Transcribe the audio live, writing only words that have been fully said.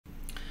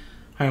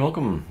Hi,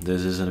 welcome.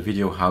 This is a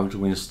video how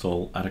to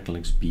install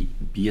ArcoLinuxB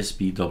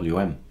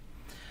Bspwm.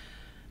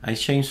 I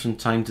change from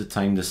time to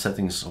time the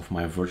settings of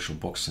my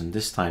VirtualBox, and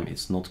this time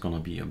it's not going to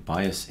be a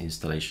BIOS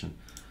installation,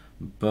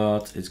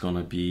 but it's going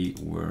to be,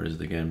 where is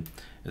it again?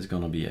 It's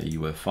going to be a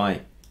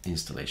UEFI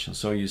installation.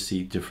 So you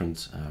see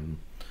different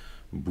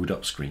boot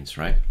up screens,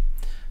 right?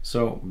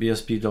 So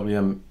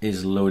Bspwm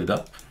is loaded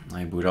up.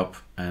 I boot up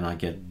and I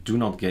do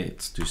not get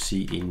to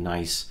see a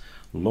nice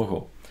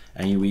logo.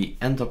 And we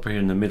end up here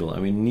in the middle,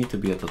 and we need to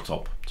be at the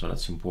top. So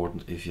that's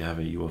important if you have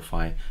a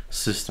UEFI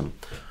system.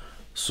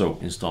 So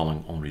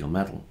installing on real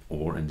metal,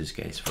 or in this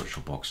case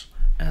VirtualBox,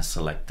 and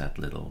select that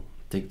little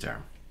tick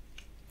there.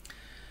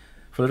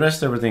 For the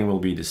rest, everything will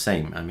be the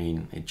same. I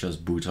mean, it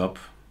just boots up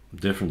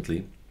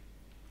differently,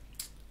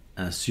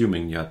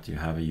 assuming that you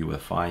have a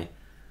UEFI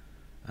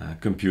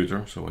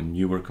computer, so a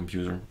newer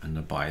computer, and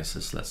the BIOS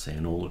is, let's say,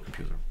 an older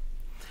computer.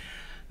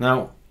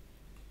 Now,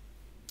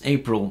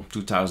 April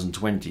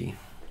 2020,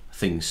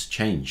 things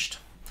changed.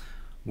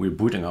 We're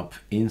booting up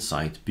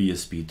inside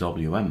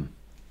Bspwm.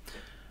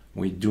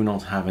 We do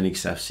not have an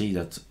XFC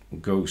that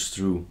goes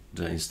through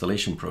the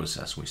installation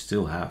process. We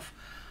still have.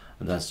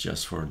 That's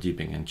just for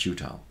deeping and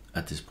qtile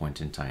at this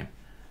point in time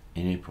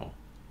in April.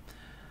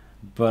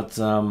 But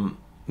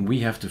we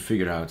have to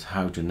figure out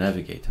how to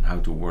navigate and how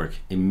to work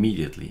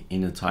immediately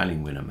in a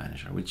tiling window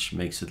manager, which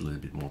makes it a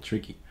little bit more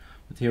tricky.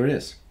 But here it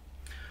is.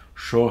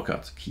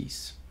 Shortcut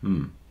keys.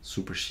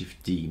 Super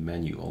Shift D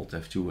menu, Alt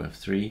F2,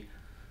 F3,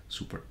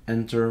 Super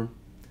Enter.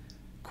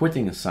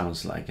 Quitting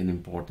sounds like an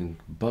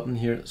important button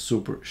here,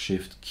 Super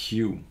Shift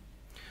Q.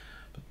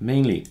 But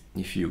mainly,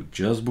 if you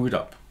just boot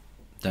up,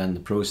 then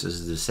the process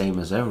is the same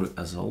as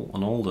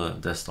on all the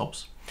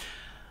desktops.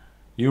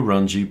 You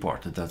run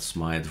gpart, that's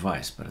my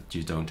advice, but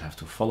you don't have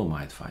to follow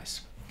my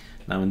advice.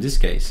 Now in this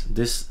case,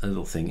 this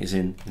little thing is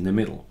in the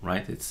middle,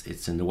 right?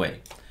 It's in the way.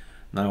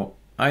 Now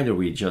either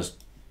we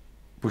just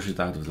push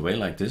it out of the way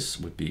like this,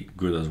 would be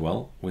good as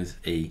well, with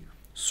a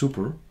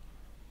super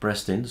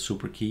pressed in, the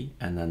super key,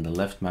 and then the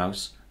left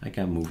mouse, I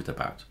can move it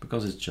about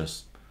because it's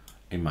just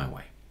in my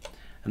way.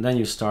 And then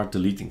you start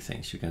deleting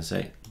things. You can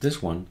say,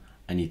 this one,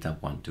 I need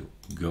that one to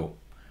go.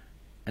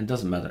 And it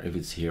doesn't matter if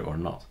it's here or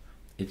not.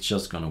 It's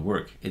just gonna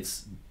work.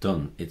 It's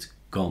done, it's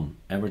gone.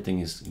 Everything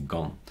is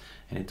gone.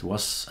 And it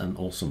was an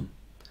awesome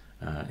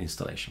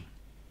installation.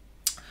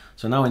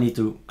 So now I need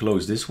to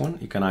close this one.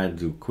 You can either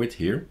do quit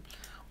here,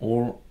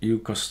 or you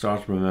can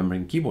start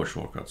remembering keyboard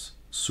shortcuts,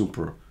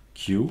 Super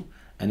Q,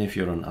 and if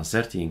you're on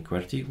AZERTY and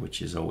QWERTY,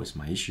 which is always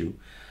my issue,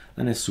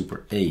 then it's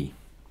Super A,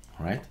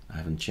 right? I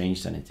haven't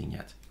changed anything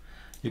yet.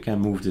 You can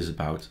move this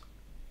about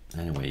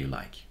any way you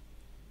like.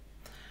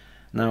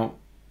 Now,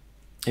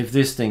 if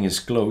this thing is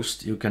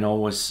closed, you can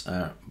always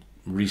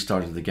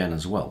restart it again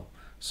as well.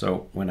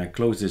 So when I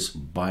close this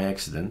by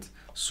accident,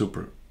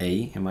 Super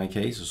A in my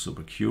case, or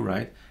Super Q,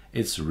 right?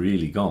 It's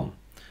really gone.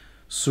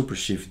 Super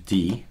Shift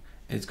D,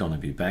 it's gonna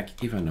be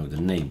back if I know the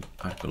name,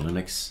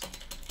 ArcoLinux.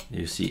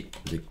 You see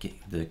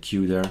the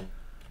Q there,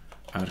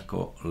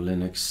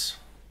 ArcoLinux,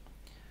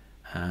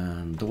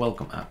 and the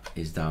welcome app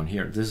is down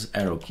here. This is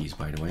arrow keys,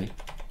 by the way,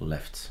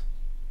 left,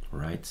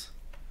 right,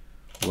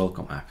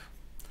 welcome app,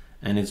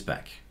 and it's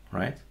back,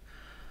 right?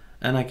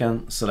 And I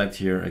can select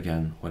here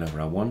again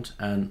whatever I want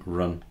and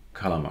run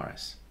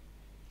Calamares.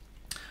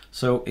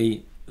 So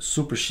a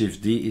Super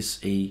Shift D is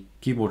a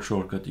keyboard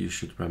shortcut you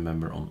should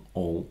remember on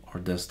all our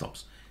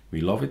desktops.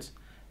 We love it.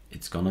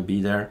 It's gonna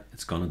be there,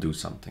 it's gonna do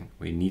something.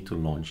 We need to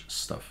launch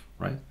stuff,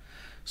 right?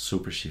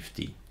 Super Shift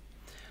D.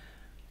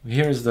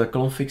 Here is the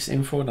configs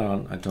info.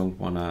 Now I don't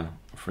wanna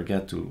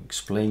forget to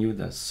explain you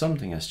that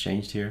something has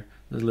changed here.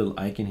 There's a little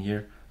icon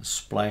here, a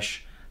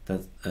splash,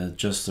 that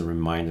just a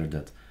reminder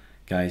that,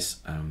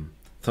 guys,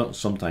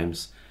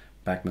 sometimes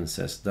Pacman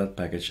says that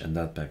package and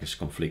that package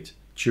conflict.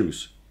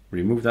 Choose,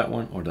 remove that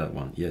one or that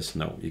one. Yes,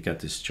 no, you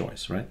get this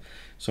choice, right?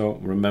 So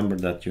remember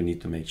that you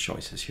need to make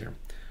choices here.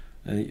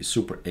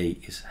 Super A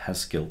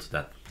has killed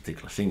that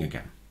particular thing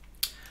again.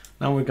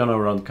 Now we're gonna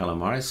run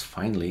Calamares.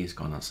 Finally, it's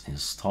gonna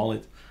install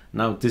it.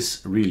 Now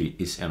this really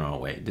is in our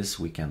way. This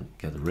we can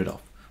get rid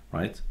of,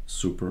 right?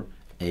 Super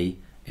A,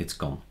 it's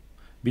gone.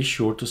 Be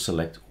sure to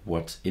select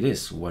what it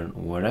is.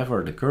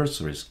 Wherever the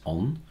cursor is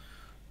on,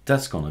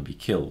 that's gonna be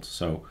killed.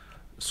 So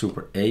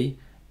Super A,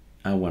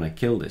 I wanna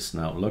kill this.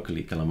 Now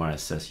luckily Calamares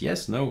says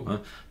yes, no,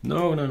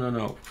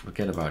 no,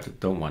 forget about it,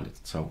 don't want it.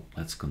 So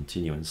let's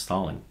continue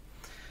installing.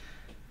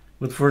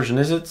 What version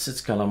is it? It's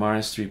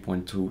Calamares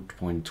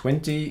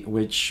 3.2.20,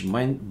 which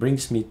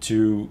brings me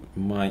to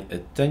my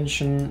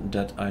attention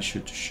that I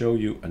should show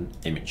you an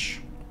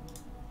image.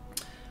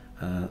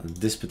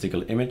 This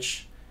particular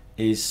image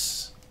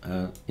is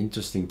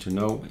interesting to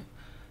know.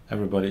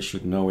 Everybody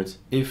should know it.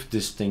 If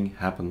this thing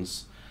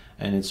happens,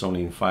 and it's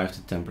only in 5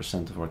 to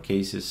 10% of our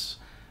cases,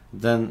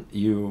 then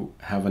you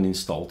have an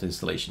installed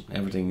installation.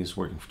 Everything is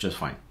working just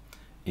fine.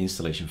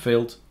 Installation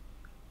failed.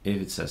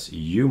 If it says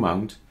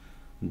U-mount,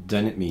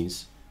 then it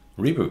means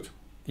reboot.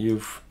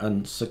 You've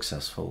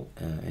unsuccessful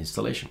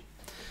installation.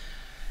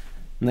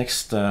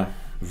 Next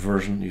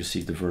version, you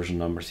see the version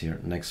numbers here,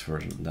 next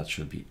version, that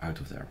should be out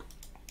of there.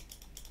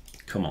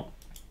 Come on.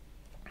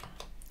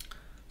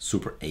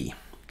 Super A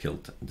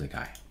killed the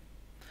guy.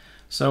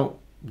 So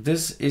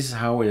this is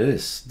how it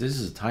is. This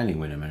is a tiling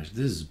window manager.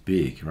 This is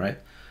big, right?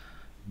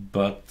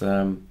 But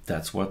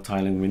that's what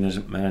tiling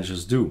window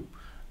managers do.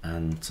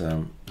 And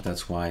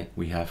that's why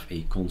we have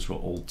a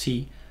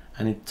Ctrl-Alt-T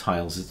and it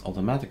tiles it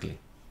automatically.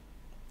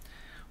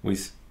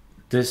 With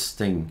this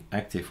thing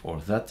active or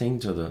that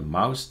thing, so the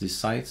mouse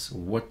decides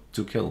what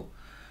to kill.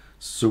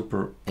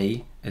 Super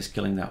A is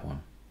killing that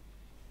one.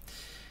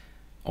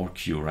 Or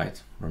Q,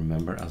 right?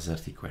 Remember,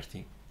 azerty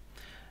QWERTY.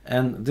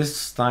 And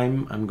this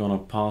time I'm gonna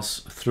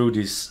pass through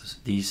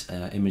these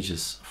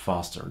images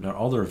faster. There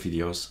are other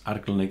videos,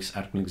 ArcoLinux,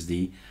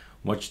 ArcoLinuxD,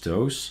 watch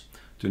those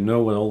to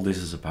know what all this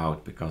is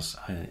about, because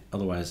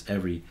otherwise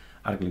every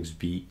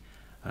ArcoLinuxB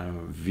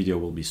video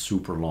will be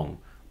super long.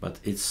 But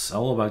it's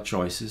all about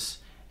choices.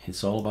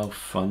 It's all about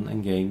fun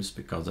and games,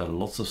 because there are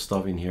lots of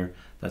stuff in here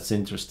that's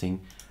interesting.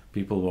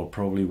 People are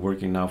probably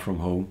working now from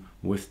home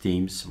with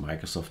Teams,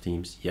 Microsoft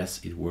Teams. Yes,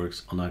 it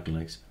works on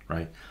ArcoLinux,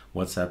 right?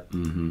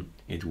 WhatsApp,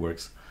 it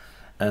works.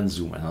 And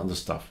Zoom and other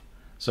stuff.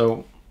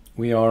 So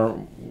we are,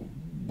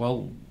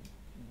 well,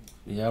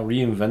 yeah,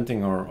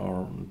 reinventing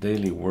our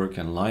daily work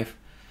and life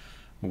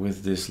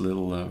with this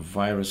little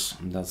virus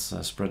that's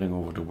spreading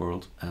over the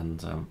world.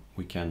 And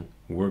we can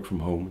work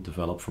from home,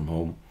 develop from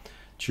home,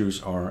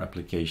 choose our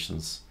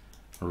applications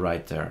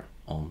right there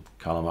on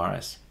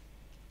Calamares.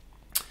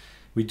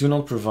 We do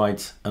not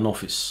provide an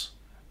Office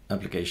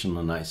application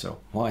on ISO.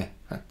 Why?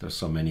 There's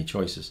so many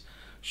choices.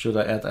 Should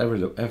I add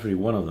every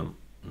one of them?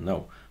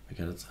 No,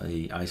 because it's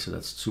a ISO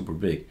that's super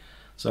big.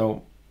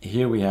 So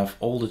here we have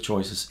all the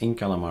choices in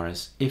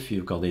Calamares if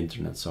you've got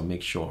internet. So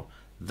make sure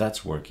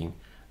that's working.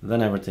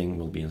 Then everything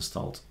will be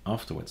installed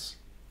afterwards.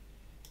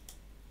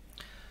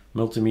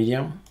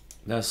 Multimedia,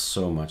 there's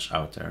so much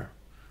out there.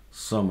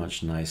 So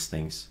much nice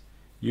things.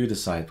 You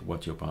decide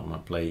what you want to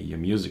play your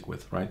music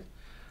with, right?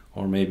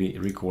 Or maybe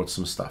record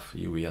some stuff.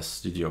 UES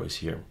Studio is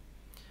here.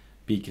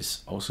 Peak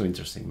is also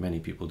interesting. Many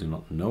people do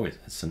not know it.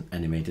 It's an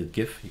animated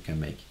GIF you can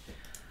make.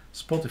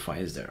 Spotify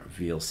is there,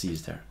 VLC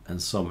is there,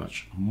 and so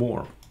much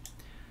more.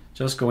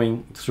 Just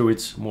going through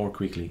it more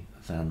quickly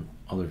than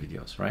other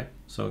videos, right?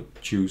 So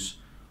choose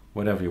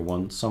whatever you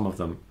want. Some of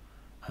them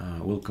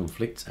will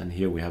conflict, and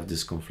here we have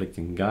this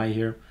conflicting guy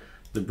here.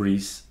 The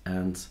breeze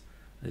and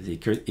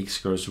the X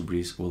cursor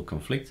breeze will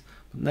conflict,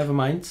 but never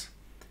mind,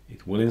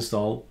 it will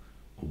install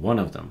one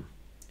of them.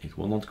 It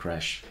will not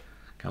crash.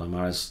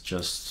 Calamares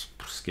just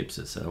skips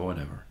it or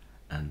whatever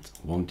and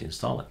won't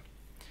install it.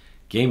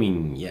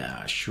 Gaming,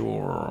 yeah,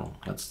 sure,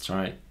 let's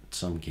try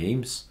some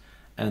games.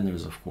 And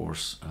there's of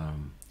course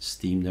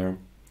Steam there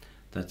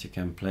that you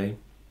can play.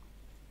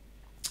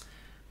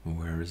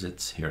 Where is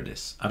it? Here it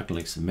is,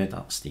 ArcoLinux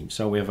Meta Steam.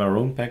 So we have our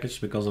own package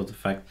because of the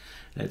fact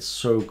that it's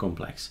so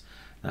complex.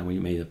 And we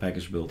made a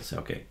package build, say,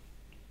 okay,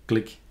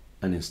 click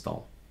and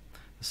install.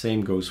 The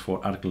same goes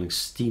for ArcoLinux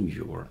Steam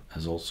Viewer,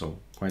 as also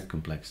quite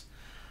complex.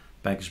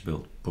 Package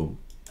build, boom,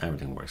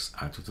 everything works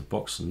out of the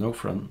box. No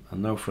fun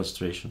and no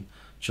frustration,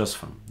 just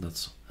fun.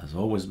 That's has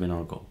always been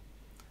our goal,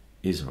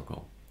 is our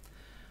goal.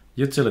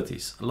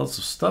 Utilities, lots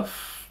of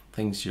stuff,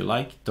 things you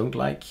like, don't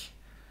like.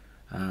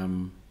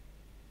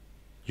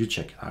 You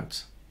check it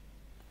out.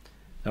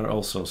 There are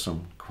also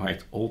some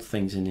quite old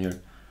things in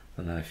here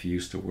that I've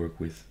used to work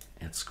with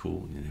at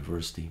school,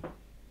 university.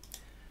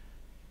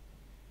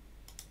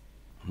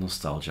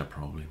 Nostalgia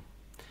probably.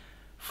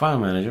 File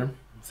manager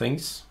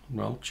things,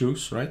 well,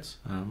 choose, right?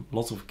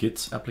 Lots of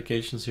Git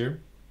applications here.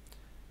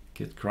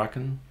 Git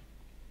Kraken.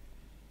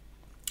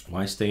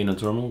 Why stay in a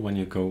terminal when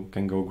you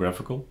can go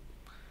graphical?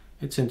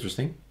 It's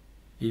interesting,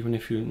 even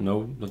if you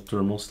know the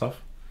terminal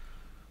stuff.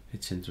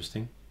 It's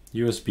interesting.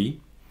 USB.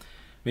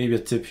 Maybe a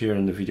tip here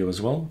in the video as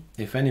well.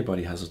 If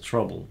anybody has a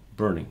trouble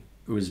burning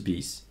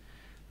USBs,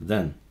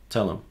 then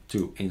tell them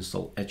to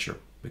install Etcher,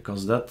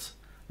 because that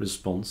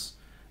response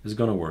is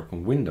going to work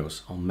on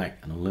Windows, on Mac,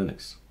 and on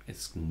Linux.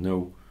 It's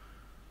no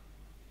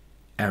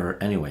error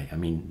anyway. I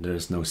mean,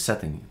 there's no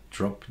setting.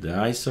 Drop the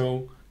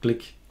ISO,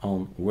 click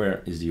on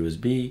where is the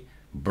USB,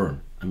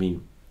 burn. I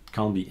mean, it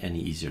can't be any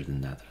easier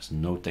than that. There's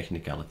no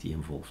technicality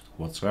involved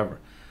whatsoever.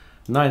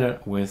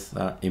 Neither with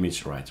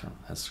image writer.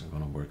 That's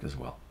going to work as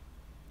well.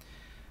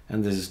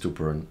 And this is to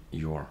burn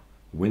your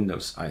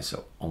Windows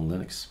ISO on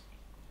Linux.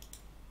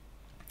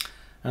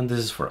 And this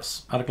is for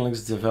us.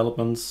 ArcoLinux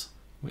developments.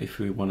 If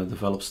we want to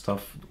develop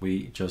stuff,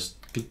 we just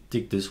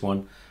tick this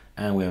one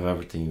and we have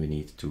everything we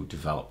need to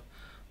develop.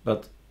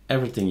 But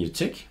everything you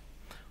tick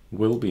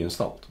will be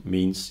installed.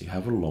 Means you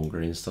have a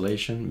longer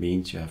installation,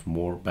 means you have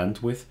more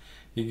bandwidth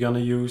you're gonna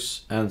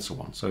use, and so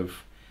on. So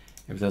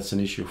if that's an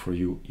issue for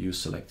you, you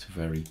select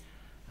very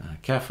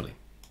carefully.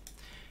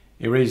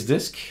 Erase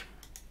disk,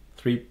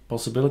 3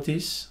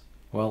 possibilities.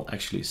 Well,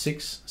 actually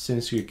 6,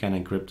 since you can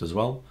encrypt as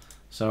well.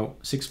 So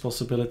 6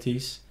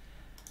 possibilities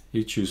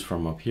you choose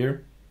from up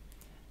here.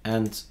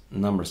 And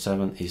number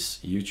 7 is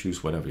you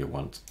choose whatever you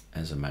want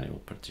as a manual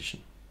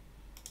partition.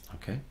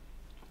 Okay.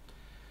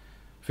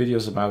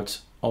 Videos about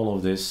all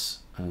of this,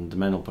 and the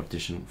manual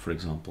partition, for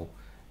example,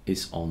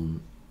 is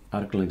on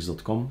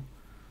ArcoLinux.com.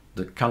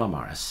 The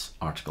Calamares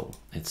article,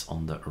 it's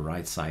on the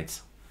right side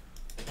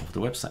of the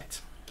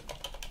website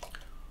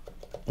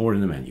or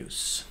in the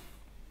menus.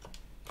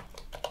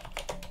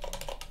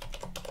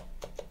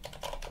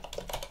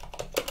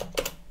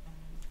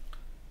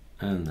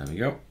 And there we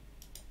go.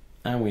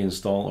 And we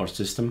install our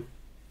system.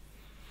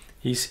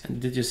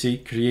 Did you see,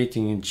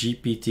 creating a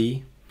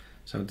GPT?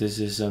 So this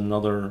is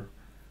another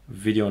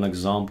video, an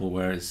example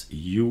where it's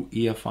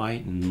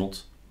UEFI,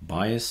 not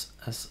BIOS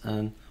as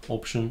an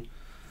option.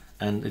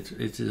 And it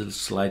is a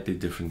slightly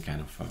different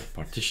kind of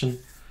partition.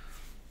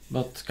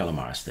 But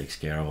Calamares takes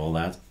care of all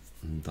that.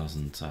 And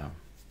doesn't,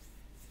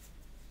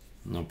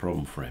 no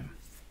problem for him.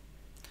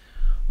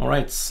 All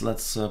right,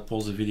 let's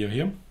pause the video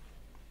here.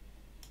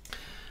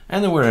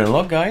 And then we're in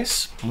luck,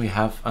 guys. We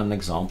have an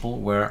example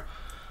where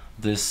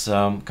this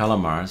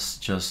Calamares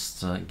just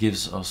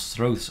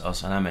throws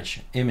us an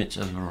image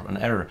of an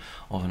error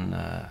of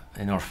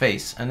in our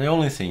face, and the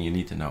only thing you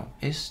need to know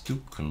is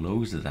to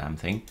close the damn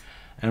thing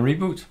and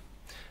reboot.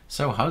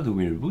 So how do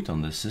we reboot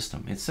on this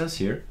system? It says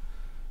here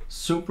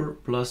super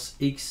plus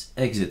X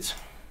exit.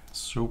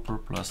 Super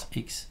plus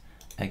X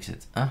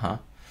exit.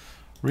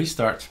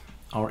 Restart.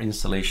 Our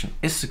installation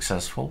is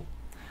successful.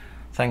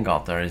 Thank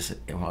God there is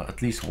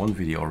at least one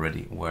video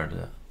already where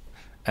the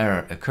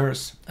error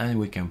occurs, and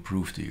we can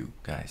prove to you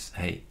guys,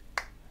 hey,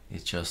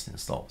 it just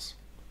installs.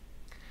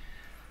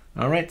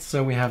 All right,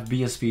 so we have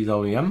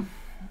Bspwm.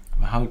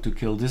 How to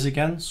kill this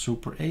again?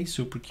 Super A,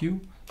 Super Q,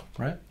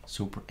 right?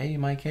 Super A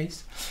in my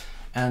case.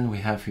 And we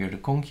have here the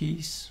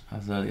conkeys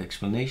of the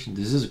explanation.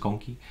 This is a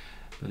conky,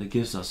 but it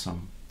gives us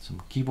some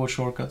keyboard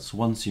shortcuts.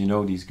 Once you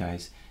know these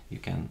guys, you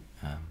can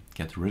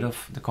get rid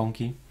of the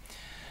conky.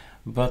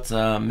 But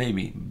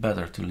maybe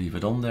better to leave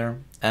it on there.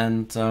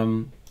 And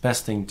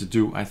best thing to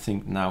do, I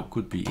think, now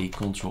could be a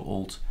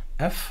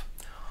Ctrl-Alt-F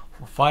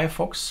for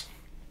Firefox.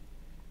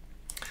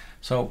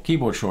 So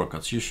keyboard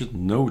shortcuts, you should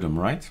know them,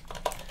 right?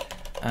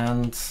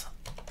 And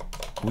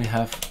we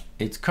have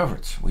it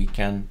covered. We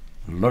can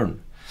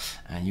learn.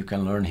 And you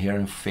can learn here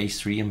in phase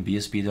 3 in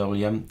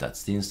Bspwm.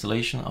 That's the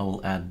installation. I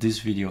will add this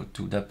video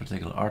to that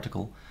particular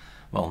article.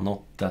 Well,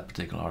 not that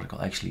particular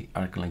article, actually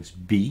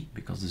ArcoLinuxB,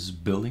 because this is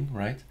building,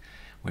 right?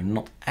 We're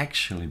not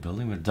actually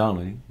building, we're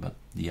downloading, but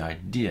the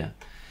idea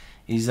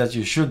is that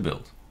you should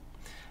build.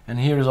 And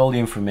here is all the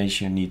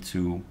information you need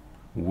to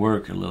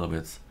work a little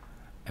bit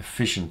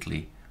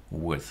efficiently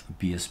with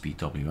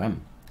Bspwm.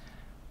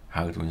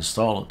 How to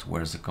install it,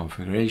 where's the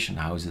configuration,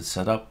 how is it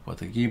set up, what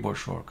the keyboard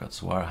shortcuts,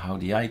 how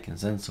the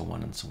icons, and so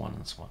on and so on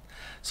and so on.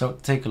 So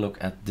take a look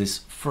at this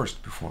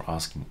first before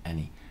asking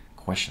any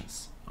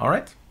questions. All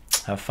right,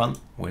 have fun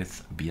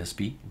with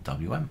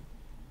Bspwm.